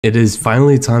It is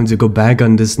finally time to go back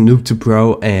on this Noob to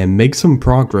Pro and make some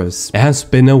progress. It has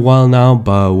been a while now,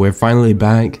 but we're finally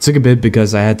back. It took a bit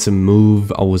because I had to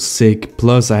move, I was sick,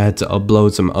 plus I had to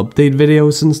upload some update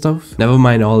videos and stuff. Never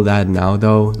mind all that now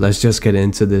though, let's just get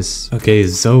into this. Okay,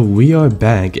 so we are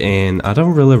back and I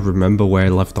don't really remember where I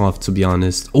left off, to be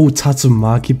honest. Oh,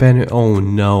 Tatsumaki banner. Oh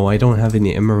no, I don't have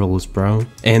any emeralds, bro.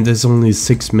 And there's only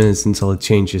 6 minutes until it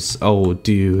changes. Oh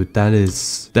dude,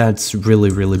 that's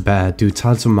really bad. Dude,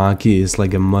 Tatsumaki is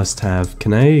like a must-have.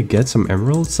 Can I get some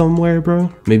emeralds somewhere,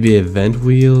 bro? Maybe a vent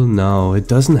wheel? No, it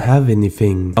doesn't have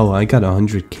anything. Oh, I got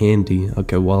 100 candy.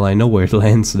 Okay, well, I know where it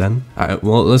lands then. Alright,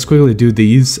 well, let's quickly do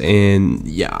these. And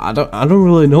yeah, I don't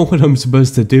really know what I'm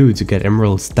supposed to do to get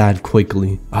emeralds that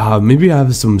quickly. Maybe I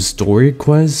have some story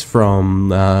quests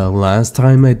from last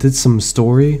time I did some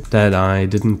story that I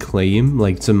didn't claim,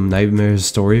 like some nightmare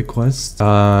story quests.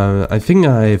 I think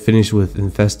I finished with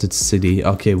Infested City.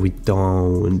 Okay, we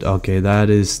don't. Okay, that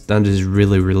is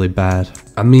really bad.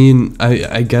 I mean,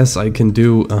 I guess I can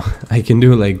do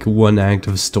like one act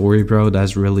of story, bro.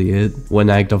 That's really it. One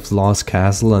act of Lost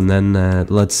Castle, and then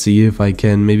let's see if I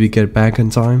can maybe get back in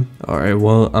time. Alright,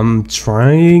 well, I'm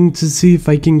trying to see if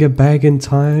I can get back in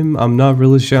time. I'm not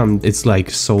really sure. It's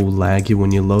like so laggy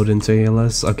when you load into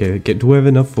ALS. Okay, do we have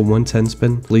enough for 110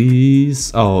 spin?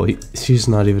 Please? Oh, she's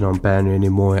not even on banner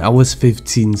anymore. I was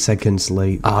 15 seconds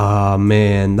late. Ah,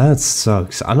 man, that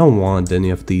sucks. I don't want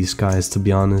any of these guys, to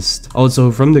be honest.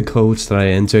 Also, from the codes that I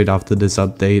entered after this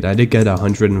update, I did get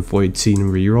 114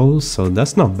 rerolls, so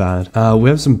that's not bad. We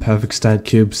have some perfect stat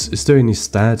cubes. Is there any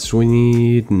stats we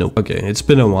need? Nope. Okay, it's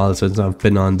been a while since I've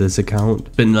been on this account.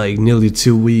 It's been like nearly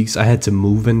 2 weeks. I had to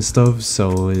move and stuff,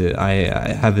 so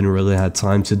I haven't really had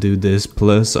time to do this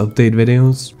plus update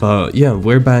videos. But yeah,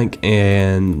 we're back,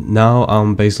 and now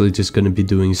I'm basically just gonna be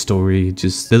doing story,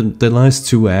 just the last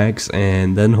 2 acts,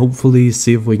 and then hopefully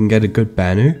see if we can get a good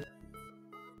banner.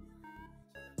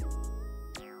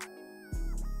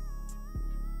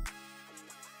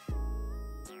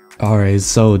 Alright,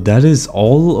 so that is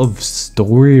all of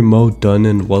story mode done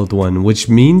in World 1, which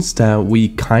means that we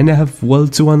kind of have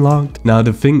World 2 unlocked. Now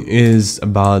the thing is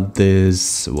about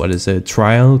this, what is it,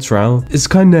 trial?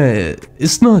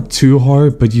 It's not too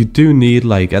hard, but you do need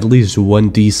like at least one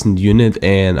decent unit,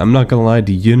 and I'm not gonna lie,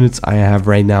 the units I have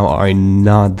right now are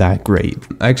not that great.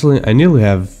 Actually, I nearly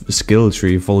have skill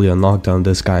tree fully unlocked on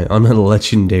this guy on a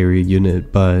legendary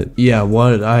unit, but yeah,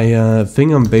 what I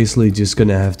think I'm basically just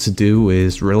gonna have to do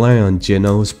is rely on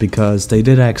Genos, because they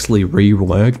did actually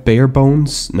rework bare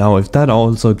bones. Now if that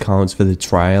also counts for the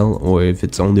trial, or if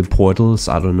it's only portals,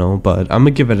 I don't know, but I'm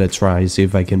gonna give it a try, see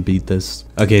if I can beat this.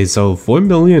 Okay, so 4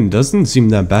 million doesn't seem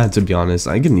that bad, to be honest.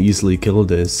 I can easily kill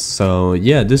this. So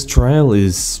yeah, this trial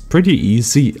is pretty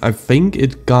easy. I think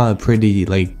it got pretty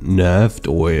like nerfed,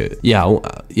 or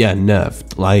yeah,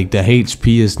 nerfed. Like the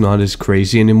HP is not as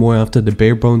crazy anymore after the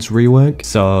bare bones rework.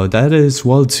 So that is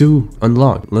World 2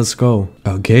 unlocked. Let's go.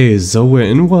 Okay, so we're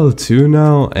in World 2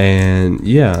 now, and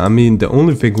yeah, I mean, the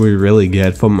only thing we really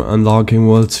get from unlocking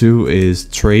World 2 is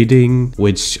trading,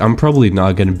 which I'm probably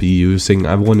not gonna be using.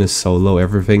 I want to solo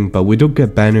everything, but we do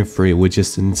get banner free, which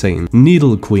is insane.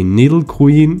 Needle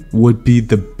Queen would be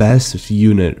the best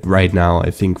unit right now, I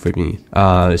think, for me.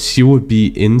 She would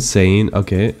be insane.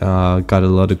 Okay, got a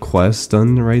lot of quests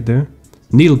done right there.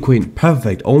 Needle Queen,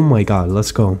 perfect. Oh my god,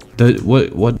 let's go.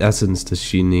 What essence does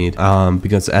she need?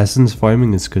 Because essence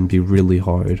farming is gonna be really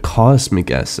hard.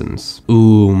 Cosmic essence.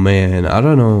 Ooh man, I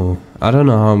don't know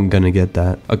how I'm gonna get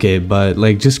that. Okay, but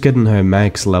like just getting her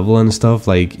max level and stuff,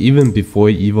 like even before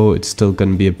Evo, it's still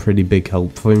gonna be a pretty big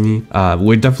help for me.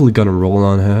 We're definitely gonna roll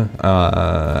on her.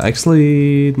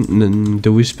 Actually,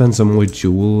 do we spend some more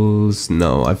jewels?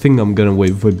 No, I think I'm gonna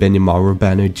wait for Benimaru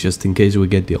banner just in case we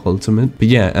get the ultimate. But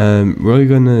yeah, we're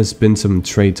gonna spin some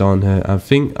traits on her. I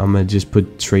think I'm gonna just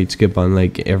put trait skip on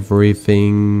like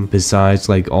everything besides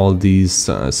like all these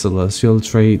celestial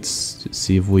traits.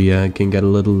 See if we can get a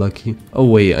little lucky. Oh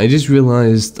wait, I just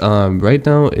realized right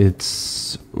now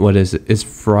it's, what is it? It's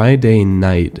Friday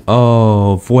night.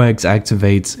 Oh, 4x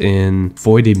activates in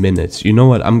 40 minutes. You know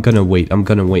what? I'm gonna wait.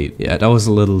 Yeah, that was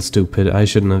a little stupid. I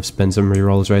shouldn't have spent some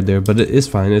rerolls right there, but it's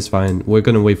fine. We're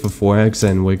gonna wait for 4x,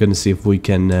 and we're gonna see if we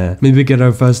can maybe get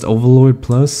our first Overlord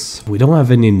plus. We don't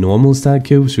have any normal stat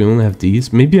cubes. We only have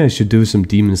these. Maybe I should do some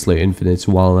Demon Slayer Infinites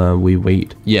while we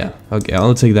wait. Yeah, okay,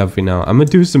 I'll take that for now. I'm gonna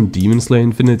do some Demon Slayer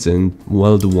Infinites in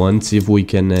World 1, see if we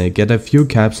can get a few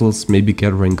capsules, maybe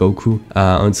get Rengoku.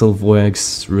 until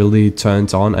 4x really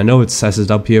turns on. I know it says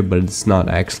it up here, but it's not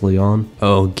actually on.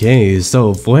 Okay,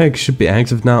 so 4x should be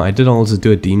active now. I did also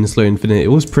do a Demon Slayer Infinite. It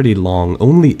was pretty long,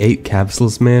 only 8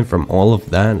 capsules, man. From all of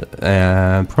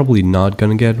that, probably not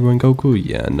gonna get Rengoku.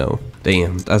 Yeah, no.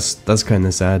 Damn, that's kind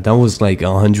of sad. That was like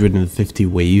 150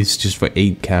 waves just for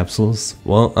 8 capsules.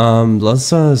 Well, let's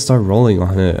start rolling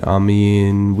on it. I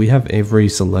mean, we have every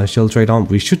celestial trait on.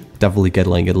 We should definitely get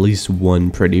like at least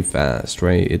one pretty fast,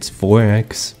 right? It's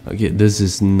 4x. Okay, this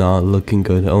is not looking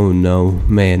good. Oh no,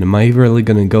 man, am I really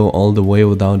gonna go all the way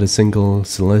without a single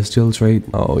celestial trait?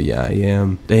 Oh yeah, I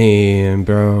am. Damn,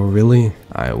 bro, really?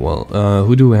 Alright, well,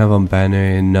 who do we have on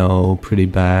banner? No, pretty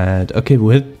bad. Okay,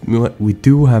 we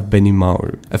do have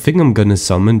Benimaru. I think I'm gonna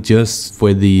summon just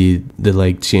for the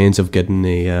like chance of getting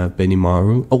a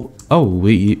Benimaru. Oh,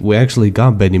 we actually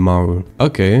got Benimaru.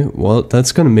 Okay, well,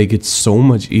 that's gonna make it so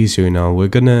much easier now. We're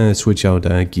gonna switch out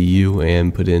Giyu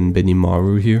and put in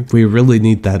Benimaru here. We really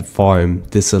need that farm,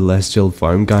 the celestial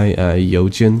farm guy,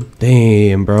 Yojin.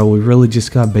 Damn, bro, we really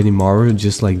just got Benimaru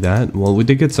just like that. Well, we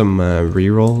did get some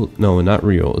reroll. No, not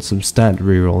reroll, some stat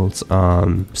rerolls,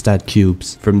 stat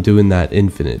cubes from doing that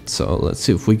infinite. So let's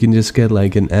see if we can just get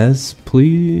like an S,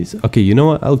 please. Okay, you know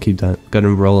what? I'll keep that.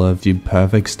 Gonna roll a few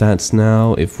perfect stats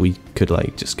now. If we could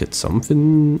like just get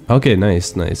something. Okay,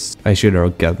 nice. I should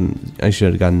have gotten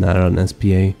that on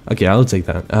SPA. Okay, I'll take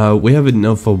that. We have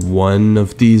enough for one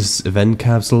of these event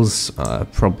capsules.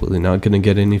 Probably not gonna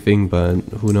get anything, but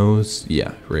who knows?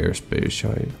 Yeah, rare spirit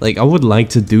shard. Like, I would like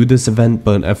to do this event,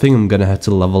 but I think I'm gonna have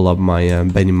to level up my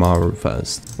Benimaru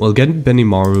first. Well, getting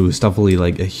Benimaru is definitely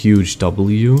like a huge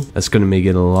W. That's gonna make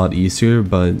it a lot easier,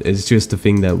 but it's just the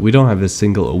thing that we don't have a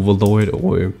single overlord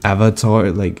or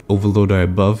avatar like overlord or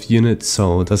above unit,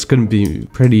 so that's gonna be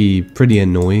pretty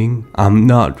annoying. I'm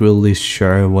not really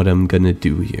sure what I'm gonna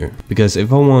do here, because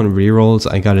if I want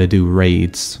rerolls, I gotta do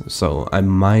raids, so I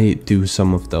might do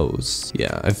some of those.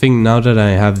 Yeah, I think now that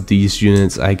I have these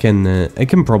units, I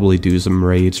can probably do some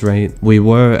raids, right? We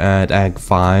were at Act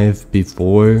 5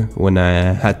 before when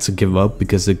I had to give up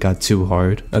because it got too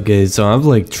hard. Okay, so I'm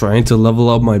like trying to level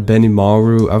up my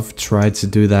Benimaru. I've tried to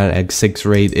do that Act 6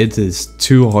 raid. It is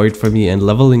too hard for me, and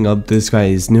leveling up this guy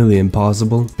is nearly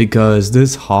impossible, because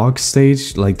this Hawk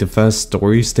stage, like the first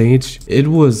story stage, it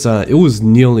was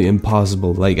nearly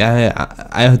impossible. Like I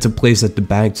had to place at the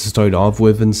back to start off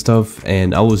with and stuff,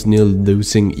 and I was nearly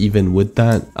losing even with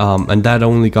that, and that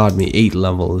only got me 8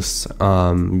 levels.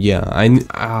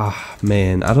 Yeah,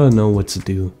 man, I don't know what to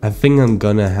do. I think I'm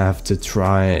gonna have to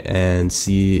try and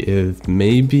see if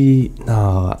maybe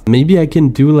I can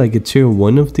do like a tier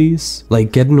 1 of these.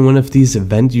 Like, getting one of these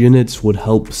event units would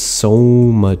help so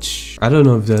much. I don't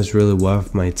know if that's really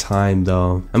worth my time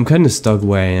though. I'm kind of stuck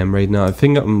where I am right now. I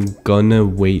think I'm gonna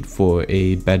wait for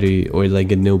a better or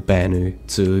like a new banner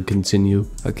to continue.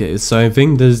 Okay, so I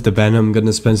think this is the banner I'm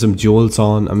gonna spend some jewels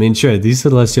on. I mean, sure, these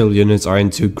celestial units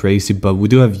aren't too crazy, but we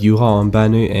do have Yuha on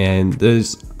banner, and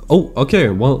there's... Oh, okay,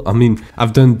 well, I mean,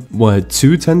 I've done, what,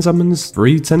 2 10 summons?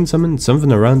 3 10 summons?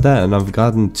 Something around that, and I've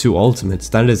gotten 2 ultimates.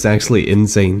 That is actually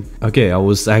insane. Okay, I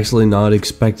was actually not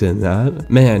expecting that.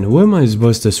 Man, who am I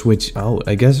supposed to switch out?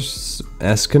 I guess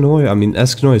Escanor? I mean,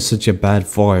 Escanor is such a bad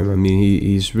farm. I mean,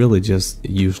 he's really just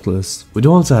useless. We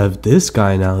do also have this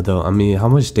guy now, though. I mean, how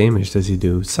much damage does he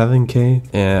do? 7k?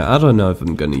 Yeah, I don't know if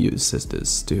I'm gonna use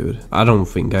this dude. I don't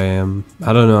think I am.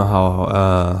 I don't know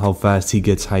how fast he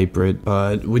gets hybrid,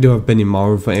 but we do have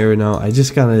Benimaru for air now. I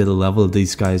just gotta level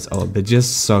these guys up. It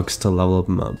just sucks to level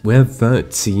them up. We have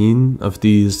 13 of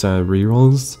these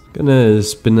rerolls. Gonna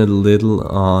spin a little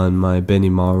on my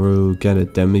Benimaru, get a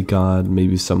demigod,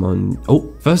 maybe someone...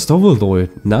 Oh, first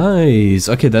overlord. Nice.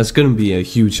 Okay, that's gonna be a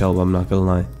huge help, I'm not gonna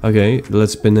lie. Okay,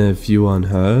 let's spin a few on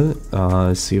her.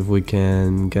 See if we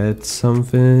can get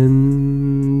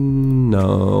something.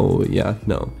 No, yeah,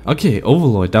 no. Okay,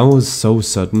 overlord, that was so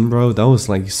sudden, bro. That was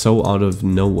like so out of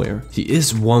nowhere. He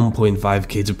is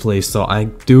 1.5k to play, so I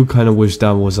do kind of wish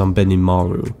that was on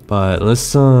Benimaru. But let's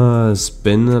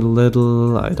spin a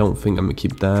little. I don't think I'm gonna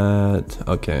keep that.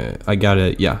 Okay, I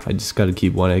gotta, yeah, I just gotta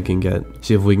keep what I can get.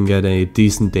 See if we can get a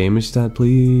decent damage stat,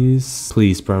 please.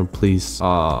 Please, bro, please.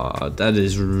 That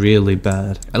is really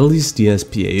bad. At least the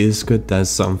SPA is good,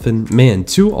 that's something. Man,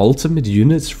 2 ultimate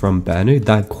units from banner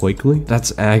that quickly?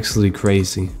 That's actually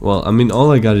crazy. Well, I mean,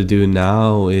 all I gotta do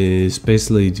now is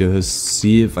basically just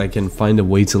see if I can find a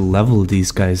way to level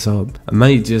these guys up. I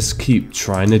might just keep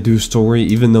trying to do story,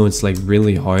 even though it's like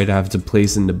really hard. I have to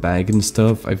place in the bag and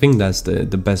stuff. I think that's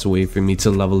the best way for me to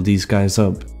level these guys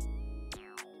up.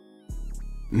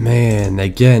 Man,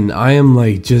 again, I am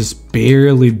like just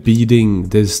barely beating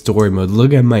this story mode.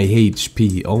 Look at my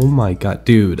HP. Oh my god,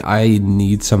 dude, I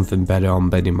need something better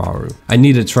on Benimaru. I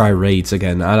need to try raids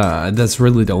again. That's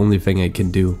really the only thing I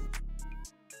can do.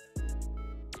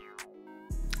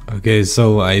 Okay,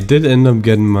 so I did end up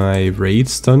getting my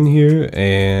raids done here,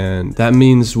 and that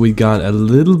means we got a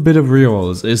little bit of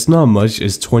rerolls. It's not much,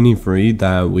 it's 23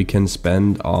 that we can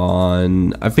spend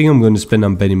on. I think I'm going to spend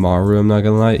on Benimaru, I'm not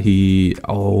gonna lie.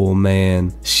 Oh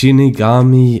man,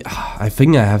 Shinigami, I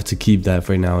think I have to keep that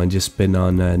for now and just spend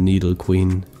on Needle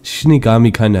Queen.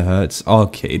 Shinigami kinda hurts.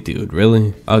 Okay, dude,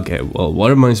 really? Okay, well, what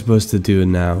am I supposed to do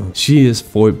now? She is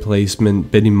 4th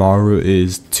placement, Benimaru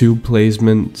is 2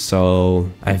 placement, so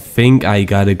I think I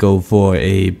gotta go for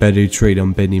a better trade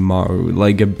on Benimaru,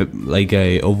 like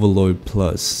a Overlord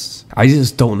Plus. I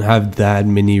just don't have that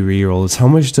many rerolls. How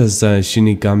much does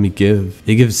Shinigami give?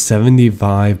 It gives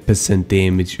 75%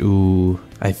 damage. Ooh.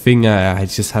 I think I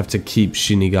just have to keep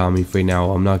Shinigami for now,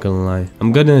 I'm not gonna lie.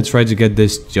 I'm gonna try to get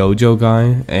this JoJo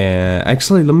guy.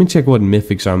 Actually, let me check what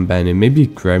mythics are banning. Maybe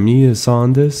Gremmy is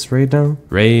on this right now.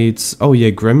 Raids. Oh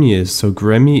yeah, Gremmy is. So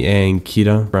Gremmy and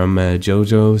Kira from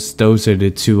JoJo's. Those are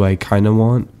the 2 I kinda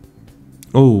want.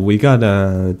 Oh, we got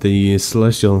the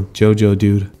Celestial JoJo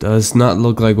dude. Does not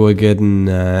look like we're getting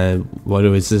what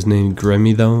was his name,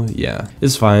 Grimmy though. Yeah,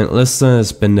 it's fine. Let's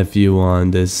spend a few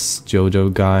on this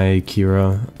JoJo guy,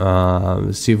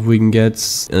 Kira. See if we can get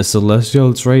a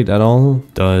Celestial trait at all.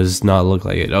 Does not look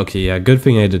like it. Okay, yeah, good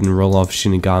thing I didn't roll off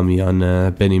Shinigami on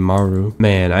Benimaru.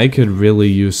 Man, I could really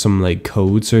use some like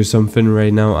codes or something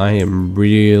right now. I am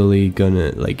really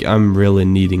gonna I'm really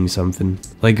needing something.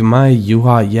 Like my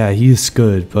Yuha, yeah, he's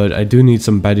good, but I do need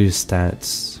some better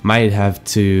stats. Might have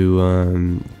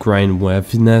to grind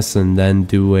worthiness and then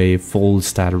do a full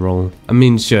stat roll. I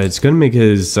mean, sure, it's gonna make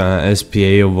his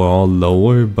SPA overall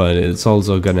lower, but it's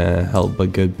also gonna help a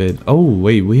good bit. Oh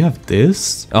wait, we have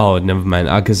this? Oh, never mind,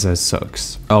 Akaza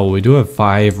sucks. Oh, we do have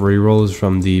 5 rerolls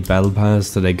from the battle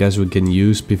pass that I guess we can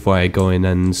use before I go in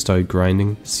and start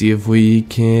grinding. See if we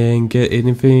can get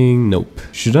anything. Nope.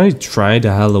 Should I try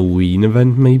the Halloween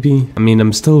event maybe? I mean,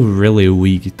 I'm still really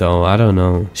weak though, I don't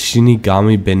know.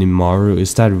 Shinigami Benimaru,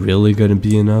 is that really gonna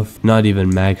be enough? Not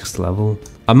even max level.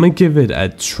 I'm gonna give it a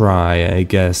try, I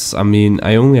guess. I mean,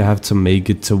 I only have to make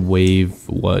it to wave,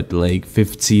 what, like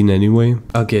 15 anyway?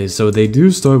 Okay, so they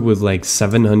do start with like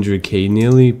 700k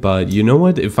nearly, but you know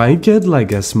what? If I get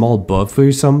like a small buff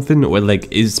or something, or like,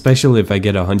 especially if I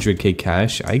get 100k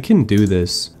cash, I can do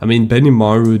this. I mean,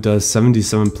 Benimaru does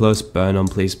 77 plus burn on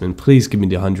placement. Please give me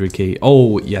the 100k.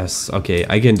 Oh, yes. Okay,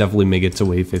 I can definitely make it to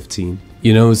wave 15.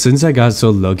 You know, since I got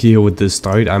so lucky here with this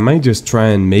start, I might just try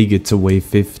and make it to wave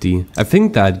 50. I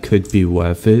think that could be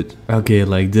worth it. Okay,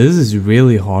 like this is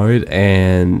really hard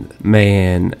and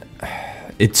man,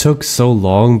 it took so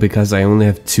long because I only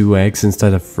have 2x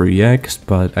instead of 3x,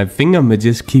 but I think I'm gonna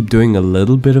just keep doing a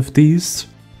little bit of these.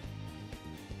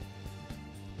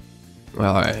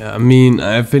 Alright, I mean,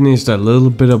 I finished a little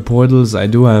bit of portals. I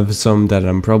do have some that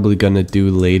I'm probably gonna do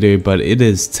later, but it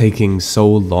is taking so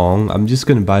long. I'm just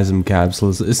gonna buy some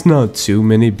capsules. It's not too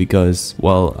many because,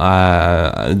 well,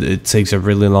 it takes a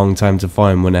really long time to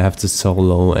farm when I have to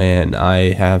solo and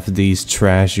I have these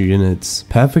trash units.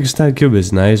 Perfect stat cube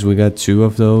is nice. We got 2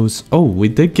 of those. Oh, we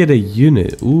did get a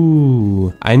unit.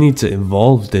 Ooh, I need to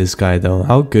evolve this guy though.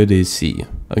 How good is he?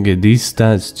 Okay, these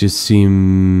stats just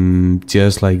seem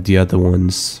just like the other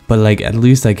ones. But like, at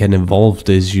least I can evolve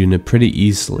this unit pretty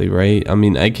easily, right? I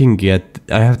mean, I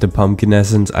have the pumpkin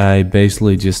essence. I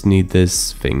basically just need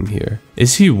this thing here.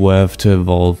 Is he worth to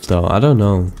evolve though? I don't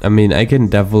know. I mean, I can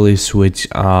definitely switch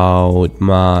out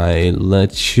my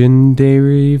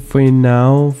legendary for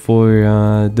now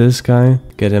for this guy.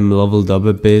 Get him leveled up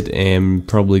a bit and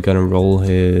probably gonna roll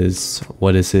his,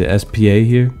 what is it, SPA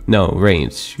here? No,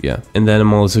 range, yeah. And then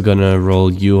I'm also gonna roll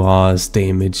Yuha's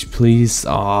damage, please.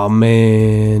 Oh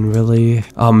man, really?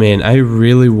 Oh man, I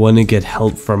really want to get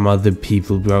help from other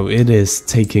people, bro. It is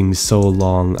taking so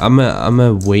long. I'm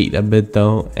gonna wait a bit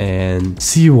though and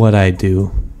see what I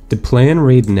do. The plan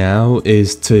right now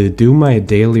is to do my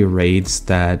daily raids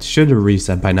that should have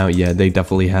reset by now. Yeah, they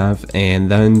definitely have. And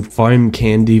then farm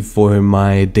candy for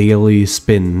my daily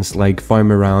spins. Like farm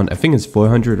around, I think it's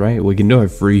 400, right? We can do a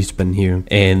free spin here.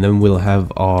 And then we'll have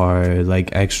our like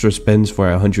extra spins for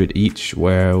 100 each,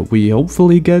 where we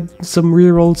hopefully get some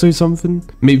rerolls or something.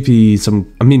 Maybe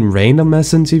some, I mean random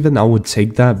essence even. I would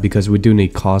take that because we do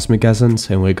need cosmic essence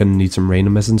and we're gonna need some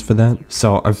random essence for that.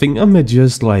 So I think I'm gonna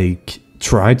just like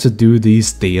try to do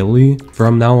these daily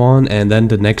from now on, and then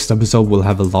the next episode will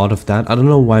have a lot of that. I don't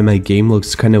know why my game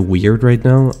looks kind of weird right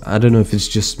now. I don't know if it's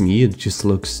just me, it just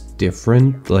looks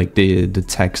different, like the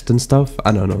text and stuff.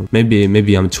 I don't know,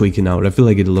 maybe I'm tweaking out. I feel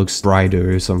like it looks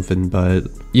brighter or something, but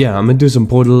yeah, I'm gonna do some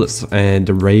portals and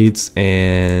the raids,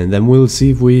 and then we'll see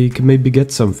if we can maybe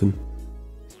get something.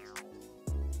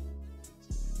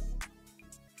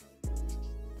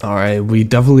 Alright, we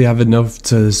definitely have enough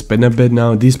to spin a bit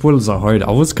now. These portals are hard. I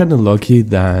was kind of lucky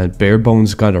that Bare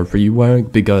Bones got a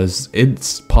rework, because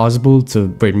it's possible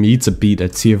for me to beat a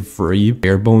tier 3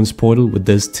 Bare Bones portal with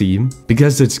this team,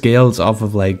 because it scales off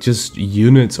of like just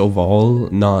units overall,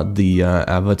 not the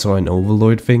Avatar and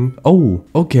Overlord thing. Oh,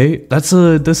 okay, that's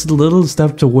a little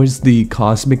step towards the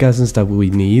cosmic essence that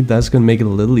we need. That's gonna make it a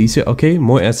little easier. Okay,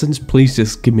 more essence. Please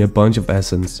just give me a bunch of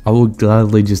essence. I will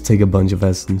gladly just take a bunch of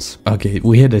essence. Okay,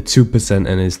 we hit at 2%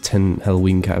 and it's 10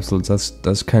 Halloween capsules.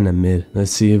 That's kind of mid.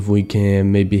 Let's see if we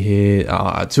can maybe hit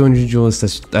 200 jewels.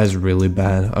 That's really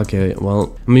bad. Okay,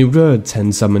 well, I mean, we're at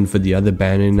 10 summon for the other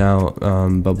banner now,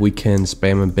 but we can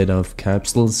spam a bit of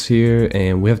capsules here,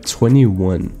 and we have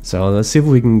 21. So let's see if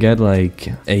we can get like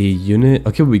a unit.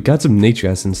 Okay, we got some nature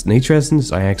essence. Nature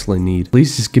essence I actually need.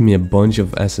 Please just give me a bunch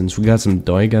of essence. We got some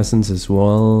dark essence as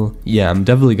well. Yeah, I'm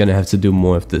definitely gonna have to do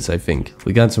more of this, I think.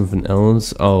 We got something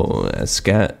else. Oh, a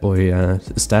scat or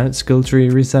stat skill tree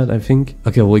reset, I think.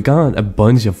 Okay, we got a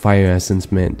bunch of fire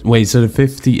essence, man. Wait, so the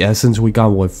 50 essence we got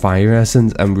was fire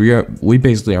essence, and we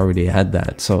basically already had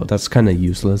that, so that's kind of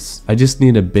useless. I just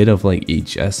need a bit of like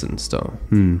each essence though.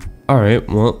 Alright,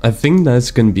 well, I think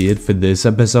that's gonna be it for this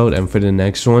episode, and for the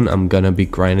next one, I'm gonna be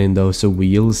grinding those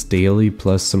wheels daily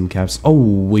plus some caps. Oh,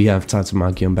 we have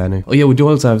Tatsumaki on banner. Oh yeah, we do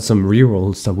also have some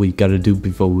rerolls that we gotta do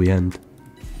before we end.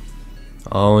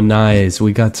 Oh, nice.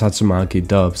 We got Tatsumaki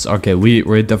dubs. Okay,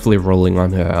 we're definitely rolling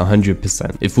on her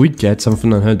 100%. If we get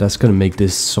something on her, that's gonna make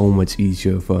this so much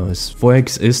easier for us.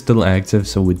 4x is still active,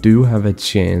 so we do have a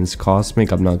chance.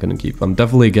 Cosmic, I'm not gonna keep. I'm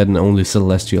definitely getting only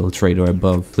Celestial Trait or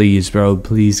above. Please, bro,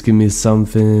 please give me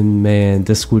something. Man,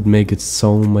 this would make it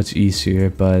so much easier,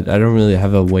 but I don't really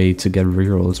have a way to get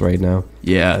rerolls right now.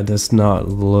 Yeah, does not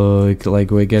look like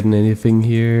we're getting anything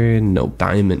here. No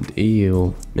diamond.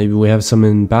 Ew. Maybe we have some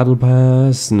in Battle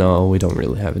Pass. No, we don't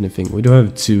really have anything. We do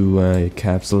have 2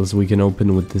 capsules we can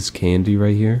open with this candy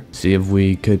right here. See if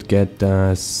we could get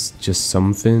just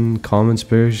something. Common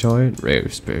Spirit Shard, Rare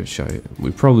Spirit Shard. We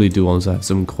probably do also have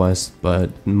some quests, but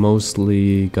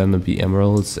mostly gonna be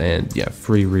emeralds, and yeah,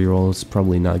 free rerolls.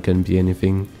 Probably not gonna be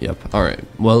anything. Yep. Alright,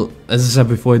 well, as I said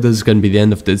before, this is gonna be the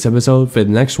end of this episode. For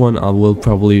the next one, I will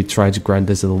probably try to grind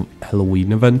this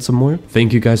Halloween event some more.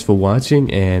 Thank you guys for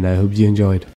watching, and I hope you enjoyed.